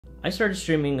I started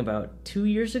streaming about 2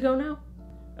 years ago now.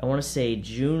 I want to say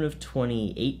June of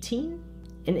 2018.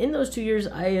 And in those 2 years,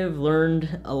 I have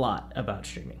learned a lot about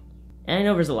streaming. And I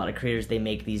know there's a lot of creators, they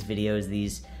make these videos,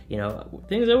 these,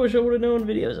 things I wish I would have known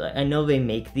videos. I know they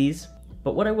make these.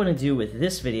 But what I want to do with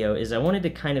this video is I wanted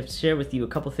to kind of share with you a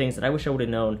couple things that I wish I would have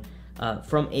known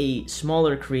from a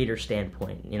smaller creator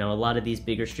standpoint. A lot of these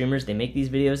bigger streamers, they make these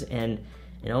videos and,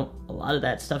 a lot of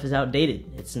that stuff is outdated.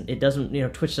 It doesn't,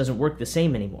 Twitch doesn't work the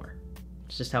same anymore.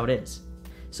 It's just how it is.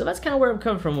 So that's kind of where I'm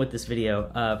coming from with this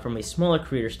video, from a smaller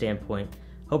creator standpoint,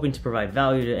 hoping to provide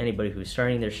value to anybody who's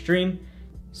starting their stream.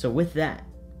 So with that,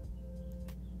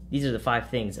 these are the 5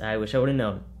 things I wish I would have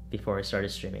known before I started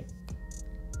streaming.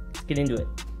 Let's get into it.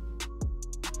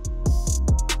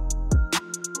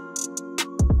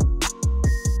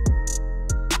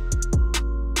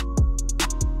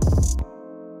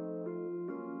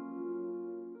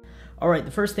 Alright,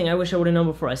 the first thing I wish I would have known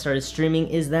before I started streaming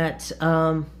is that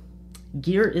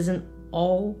gear isn't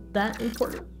all that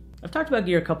important. I've talked about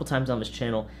gear a couple times on this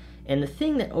channel, and the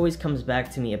thing that always comes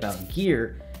back to me about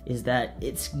gear is that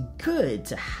it's good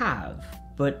to have,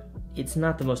 but it's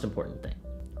not the most important thing.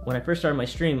 When I first started my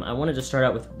stream, I wanted to start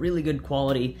out with really good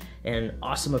quality and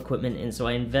awesome equipment, and so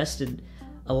I invested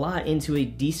a lot into a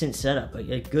decent setup,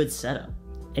 a good setup.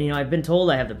 And I've been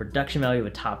told I have the production value of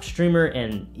a top streamer,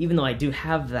 and even though I do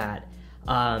have that,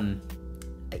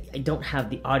 I don't have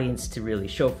the audience to really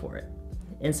show for it.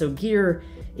 And so gear,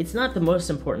 it's not the most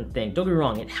important thing. Don't get me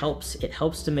wrong, it helps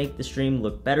to make the stream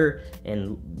look better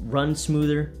and run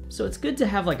smoother. So it's good to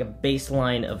have like a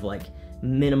baseline of like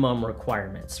minimum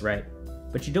requirements, right?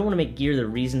 But you don't want to make gear the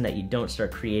reason that you don't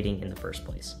start creating in the first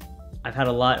place. I've had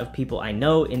a lot of people I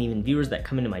know and even viewers that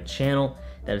come into my channel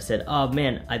that have said, oh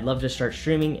man, I'd love to start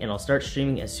streaming, and I'll start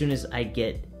streaming as soon as I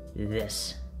get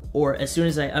this. Or as soon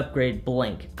as I upgrade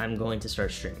blank, I'm going to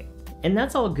start streaming. And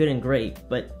that's all good and great,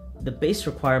 but the base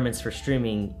requirements for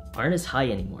streaming aren't as high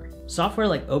anymore. Software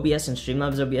like OBS and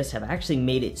Streamlabs OBS have actually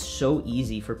made it so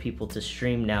easy for people to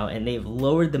stream now, and they've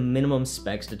lowered the minimum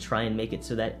specs to try and make it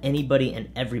so that anybody and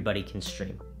everybody can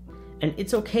stream. And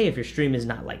it's okay if your stream is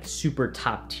not like super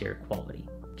top tier quality.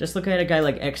 Just look at a guy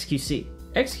like XQC.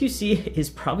 XQC is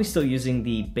probably still using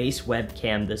the base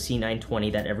webcam, the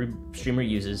C920 that every streamer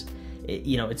uses.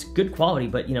 It's good quality,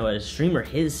 but a streamer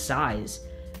his size,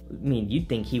 you'd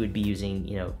think he would be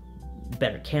using,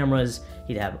 better cameras,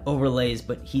 he'd have overlays,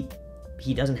 but he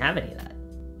doesn't have any of that.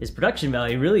 His production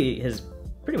value really has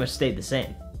pretty much stayed the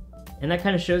same. And that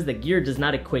kind of shows that gear does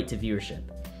not equate to viewership.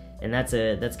 And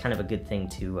that's kind of a good thing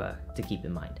to keep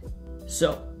in mind.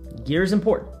 So, gear is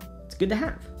important. It's good to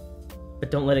have, but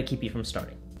don't let it keep you from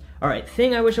starting. Alright,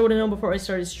 thing I wish I would have known before I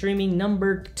started streaming,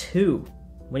 number 2.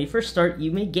 When you first start,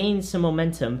 you may gain some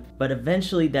momentum, but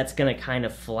eventually that's gonna kind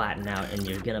of flatten out and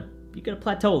you're gonna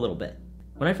plateau a little bit.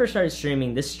 When I first started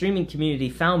streaming, this streaming community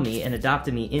found me and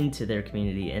adopted me into their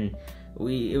community, and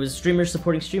it was streamers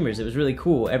supporting streamers. It was really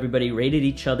cool. Everybody rated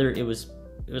each other. It was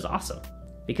awesome.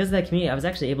 Because of that community, I was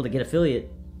actually able to get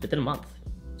affiliate within a month.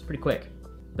 It's pretty quick.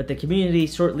 But the community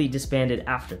shortly disbanded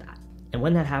after that. And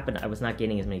when that happened, I was not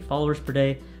gaining as many followers per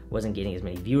day, wasn't getting as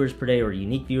many viewers per day or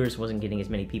unique viewers, wasn't getting as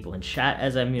many people in chat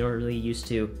as I'm usually used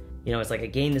to. It's like I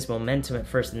gained this momentum at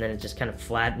first and then it just kind of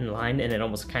flattened line and it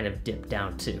almost kind of dipped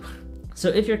down too. So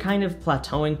if you're kind of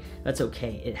plateauing, that's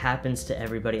okay. It happens to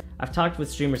everybody. I've talked with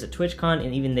streamers at TwitchCon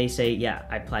and even they say, yeah,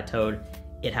 I plateaued.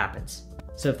 It happens.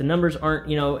 So if the numbers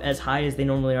aren't, as high as they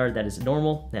normally are, that is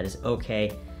normal, that is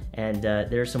okay. And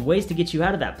there are some ways to get you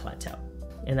out of that plateau.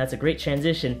 And that's a great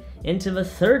transition into the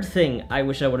third thing I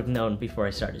wish I would have known before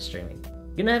I started streaming.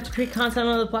 You're gonna have to create content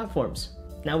on other platforms.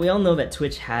 Now we all know that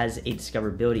Twitch has a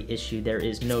discoverability issue. There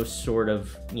is no sort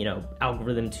of,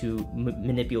 algorithm to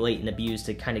manipulate and abuse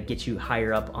to kind of get you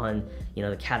higher up on,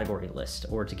 the category list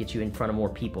or to get you in front of more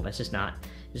people. That's just not,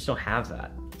 you just don't have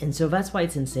that. And so that's why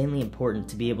it's insanely important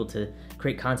to be able to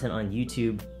create content on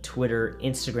YouTube, Twitter,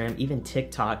 Instagram, even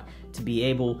TikTok, to be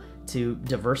able to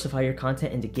diversify your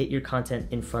content and to get your content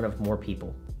in front of more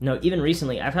people. Even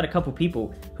recently, I've had a couple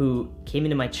people who came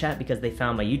into my chat because they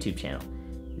found my YouTube channel.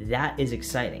 That is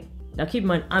exciting. Now keep in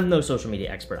mind, I'm no social media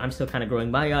expert. I'm still kind of growing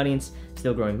my audience,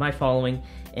 still growing my following,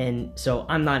 and so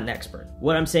I'm not an expert.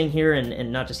 What I'm saying here,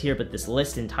 and not just here, but this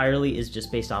list entirely is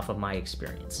just based off of my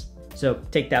experience. So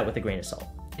take that with a grain of salt.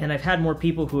 And I've had more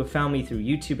people who have found me through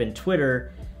YouTube and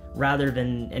Twitter rather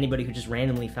than anybody who just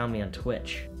randomly found me on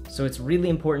Twitch. So it's really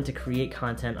important to create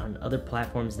content on other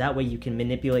platforms. That way you can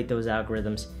manipulate those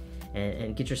algorithms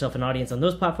and get yourself an audience on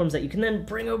those platforms that you can then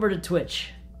bring over to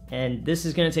Twitch. And this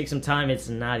is gonna take some time, it's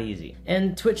not easy.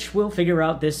 And Twitch will figure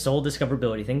out this sole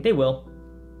discoverability thing. They will,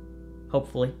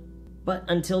 hopefully. But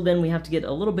until then, we have to get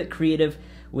a little bit creative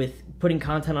with putting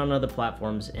content on other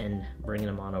platforms and bringing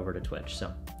them on over to Twitch.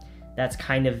 So that's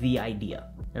kind of the idea.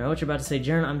 I know what you're about to say,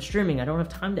 Jaren, I'm streaming. I don't have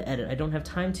time to edit. I don't have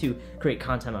time to create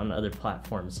content on other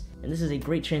platforms. And this is a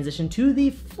great transition to the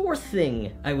fourth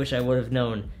thing I wish I would have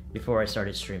known before I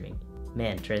started streaming.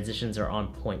 Man, transitions are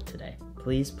on point today.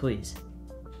 Please, please,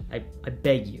 I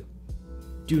beg you,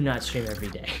 do not stream every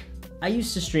day. I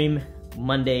used to stream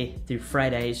Monday through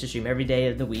Friday. I used to stream every day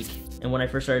of the week. And when I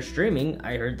first started streaming,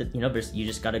 I heard that, you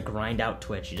just gotta grind out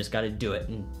Twitch. You just gotta do it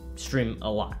and stream a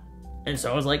lot. And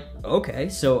so I was like, okay,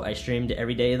 so I streamed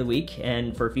every day of the week,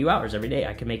 and for a few hours every day,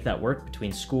 I could make that work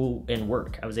between school and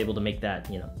work. I was able to make that,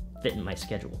 fit in my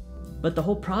schedule. But the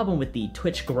whole problem with the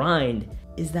Twitch grind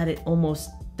is that it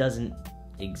almost doesn't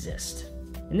exist.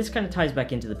 And this kind of ties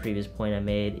back into the previous point I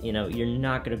made. You're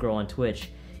not gonna grow on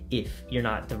Twitch if you're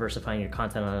not diversifying your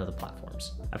content on other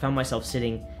platforms. I found myself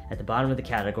sitting at the bottom of the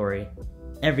category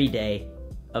every day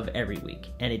of every week,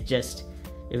 and it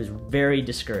was very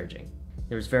discouraging.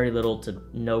 There was very little to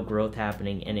no growth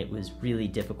happening, and it was really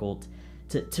difficult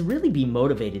to really be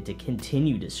motivated to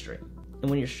continue to stream. And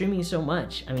when you're streaming so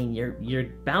much, you're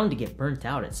bound to get burnt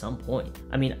out at some point.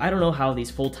 I don't know how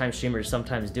these full-time streamers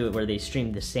sometimes do it, where they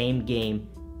stream the same game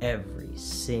every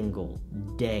single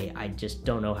day. I just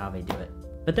don't know how they do it.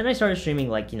 But then I started streaming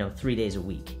 3 days a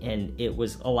week, and it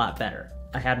was a lot better.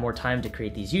 I had more time to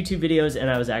create these YouTube videos, and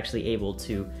I was actually able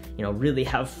to, really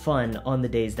have fun on the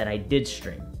days that I did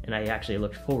stream, and I actually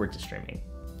looked forward to streaming.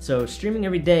 So streaming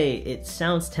every day, it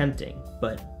sounds tempting,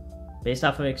 but based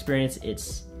off of experience,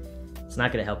 it's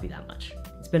not gonna help you that much.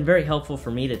 It's been very helpful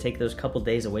for me to take those couple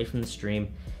days away from the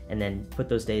stream and then put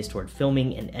those days toward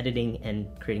filming and editing and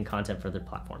creating content for other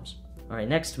platforms. All right,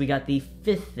 next we got the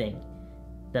fifth thing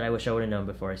that I wish I would have known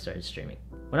before I started streaming.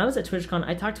 When I was at TwitchCon,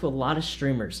 I talked to a lot of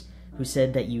streamers who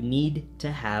said that you need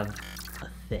to have a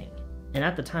thing. And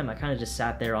at the time, I kind of just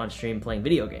sat there on stream playing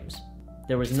video games.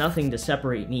 There was nothing to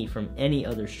separate me from any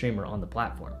other streamer on the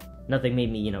platform. Nothing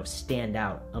made me, stand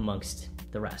out amongst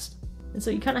the rest. And so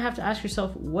you kind of have to ask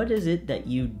yourself, what is it that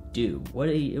you do? What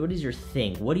is your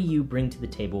thing? What do you bring to the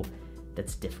table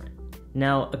that's different?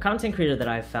 Now, a content creator that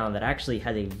I've found that actually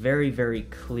has a very, very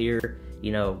clear,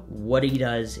 what he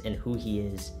does and who he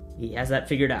is, he has that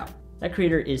figured out. That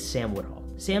creator is Sam Woodhull.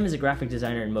 Sam is a graphic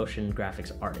designer and motion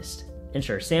graphics artist. And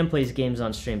sure, Sam plays games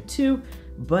on stream too,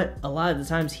 but a lot of the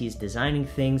times he's designing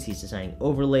things, he's designing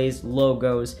overlays,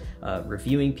 logos,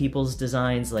 reviewing people's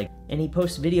designs, and he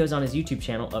posts videos on his YouTube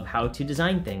channel of how to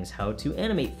design things, how to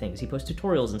animate things. He posts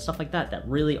tutorials and stuff like that that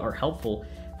really are helpful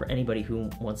for anybody who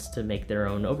wants to make their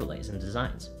own overlays and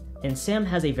designs. And Sam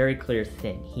has a very clear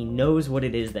thing. He knows what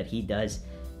it is that he does,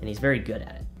 and he's very good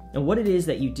at it. And what it is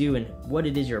that you do and what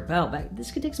it is you're about,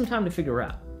 this could take some time to figure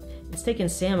out. It's taken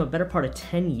Sam a better part of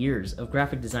 10 years of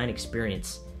graphic design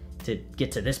experience to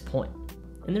get to this point.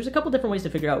 And there's a couple different ways to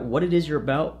figure out what it is you're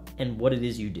about and what it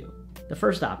is you do. The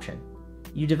first option,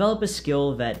 you develop a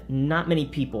skill that not many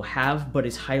people have but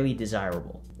is highly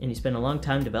desirable. And you spend a long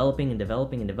time developing and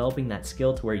developing and developing that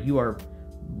skill to where you are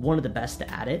one of the best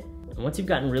at it. And once you've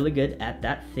gotten really good at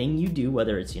that thing you do,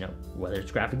 whether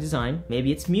it's graphic design,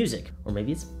 maybe it's music, or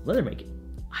maybe it's leather making,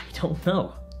 I don't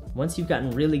know. Once you've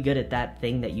gotten really good at that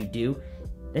thing that you do,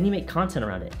 then you make content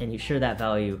around it and you share that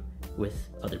value with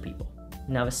other people.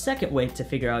 Now, a second way to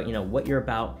figure out, what you're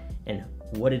about and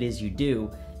what it is you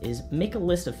do is make a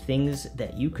list of things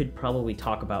that you could probably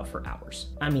talk about for hours.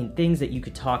 Things that you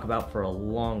could talk about for a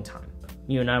long time.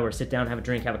 You and I were to sit down, have a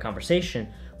drink, have a conversation.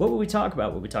 What would we talk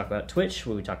about? Would we talk about Twitch?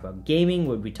 Would we talk about gaming?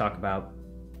 Would we talk about,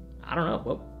 I don't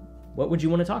know, what would you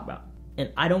want to talk about?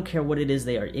 And I don't care what it is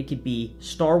they are. It could be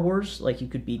Star Wars, you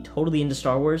could be totally into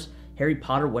Star Wars, Harry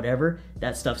Potter, whatever.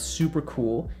 That stuff's super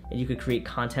cool, and you could create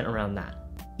content around that.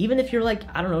 Even if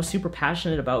you're super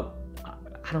passionate about,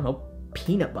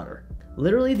 peanut butter.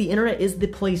 Literally, the internet is the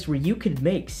place where you could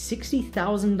make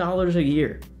 $60,000 a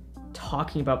year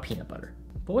talking about peanut butter.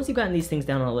 But once you've gotten these things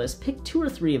down on a list, pick 2 or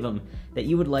 3 of them that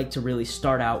you would like to really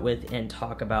start out with and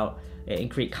talk about and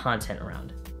create content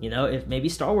around. If maybe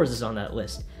Star Wars is on that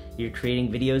list, you're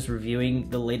creating videos reviewing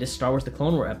the latest Star Wars The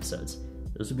Clone Wars episodes.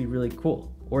 Those would be really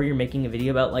cool. Or you're making a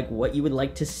video about what you would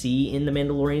like to see in The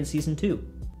Mandalorian Season 2.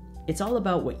 It's all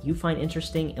about what you find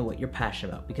interesting and what you're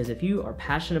passionate about, because if you are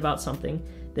passionate about something,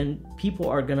 then people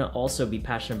are gonna also be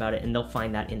passionate about it and they'll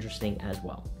find that interesting as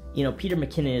well. Peter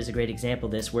McKinnon is a great example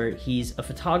of this, where he's a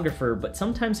photographer, but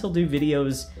sometimes he'll do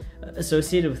videos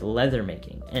associated with leather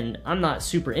making. And I'm not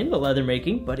super into leather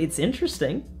making, but it's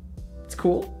interesting. It's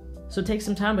cool. So take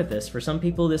some time with this. For some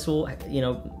people, this will,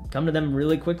 come to them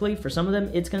really quickly. For some of them,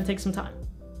 it's gonna take some time.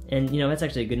 And you know, that's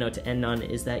actually a good note to end on,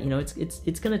 is that, you know,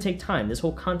 it's gonna take time. This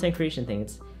whole content creation thing,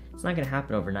 it's not gonna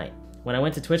happen overnight. When I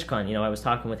went to TwitchCon, you know, I was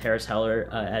talking with Harris Heller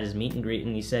at his meet and greet,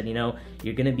 and he said, you know,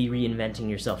 you're gonna be reinventing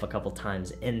yourself a couple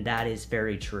times, and that is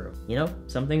very true. You know,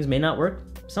 some things may not work,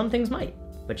 some things might,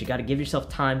 but you gotta give yourself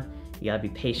time, you gotta be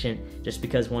patient. Just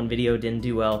because one video didn't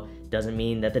do well doesn't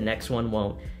mean that the next one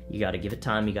won't. You gotta give it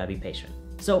time, you gotta be patient.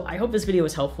 So I hope this video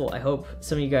was helpful. I hope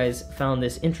some of you guys found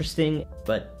this interesting,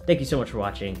 but thank you so much for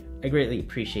watching. I greatly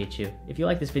appreciate you. If you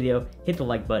like this video, hit the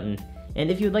like button. And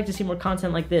if you would like to see more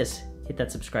content like this, hit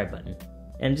that subscribe button.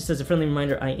 And just as a friendly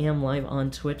reminder, I am live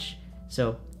on Twitch,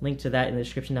 so link to that in the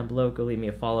description down below. Go leave me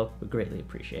a follow, would greatly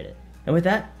appreciate it. And with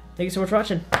that, thank you so much for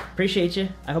watching. Appreciate you.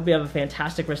 I hope you have a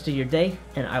fantastic rest of your day,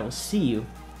 and I will see you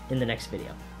in the next video.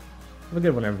 Have a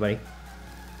good one, everybody.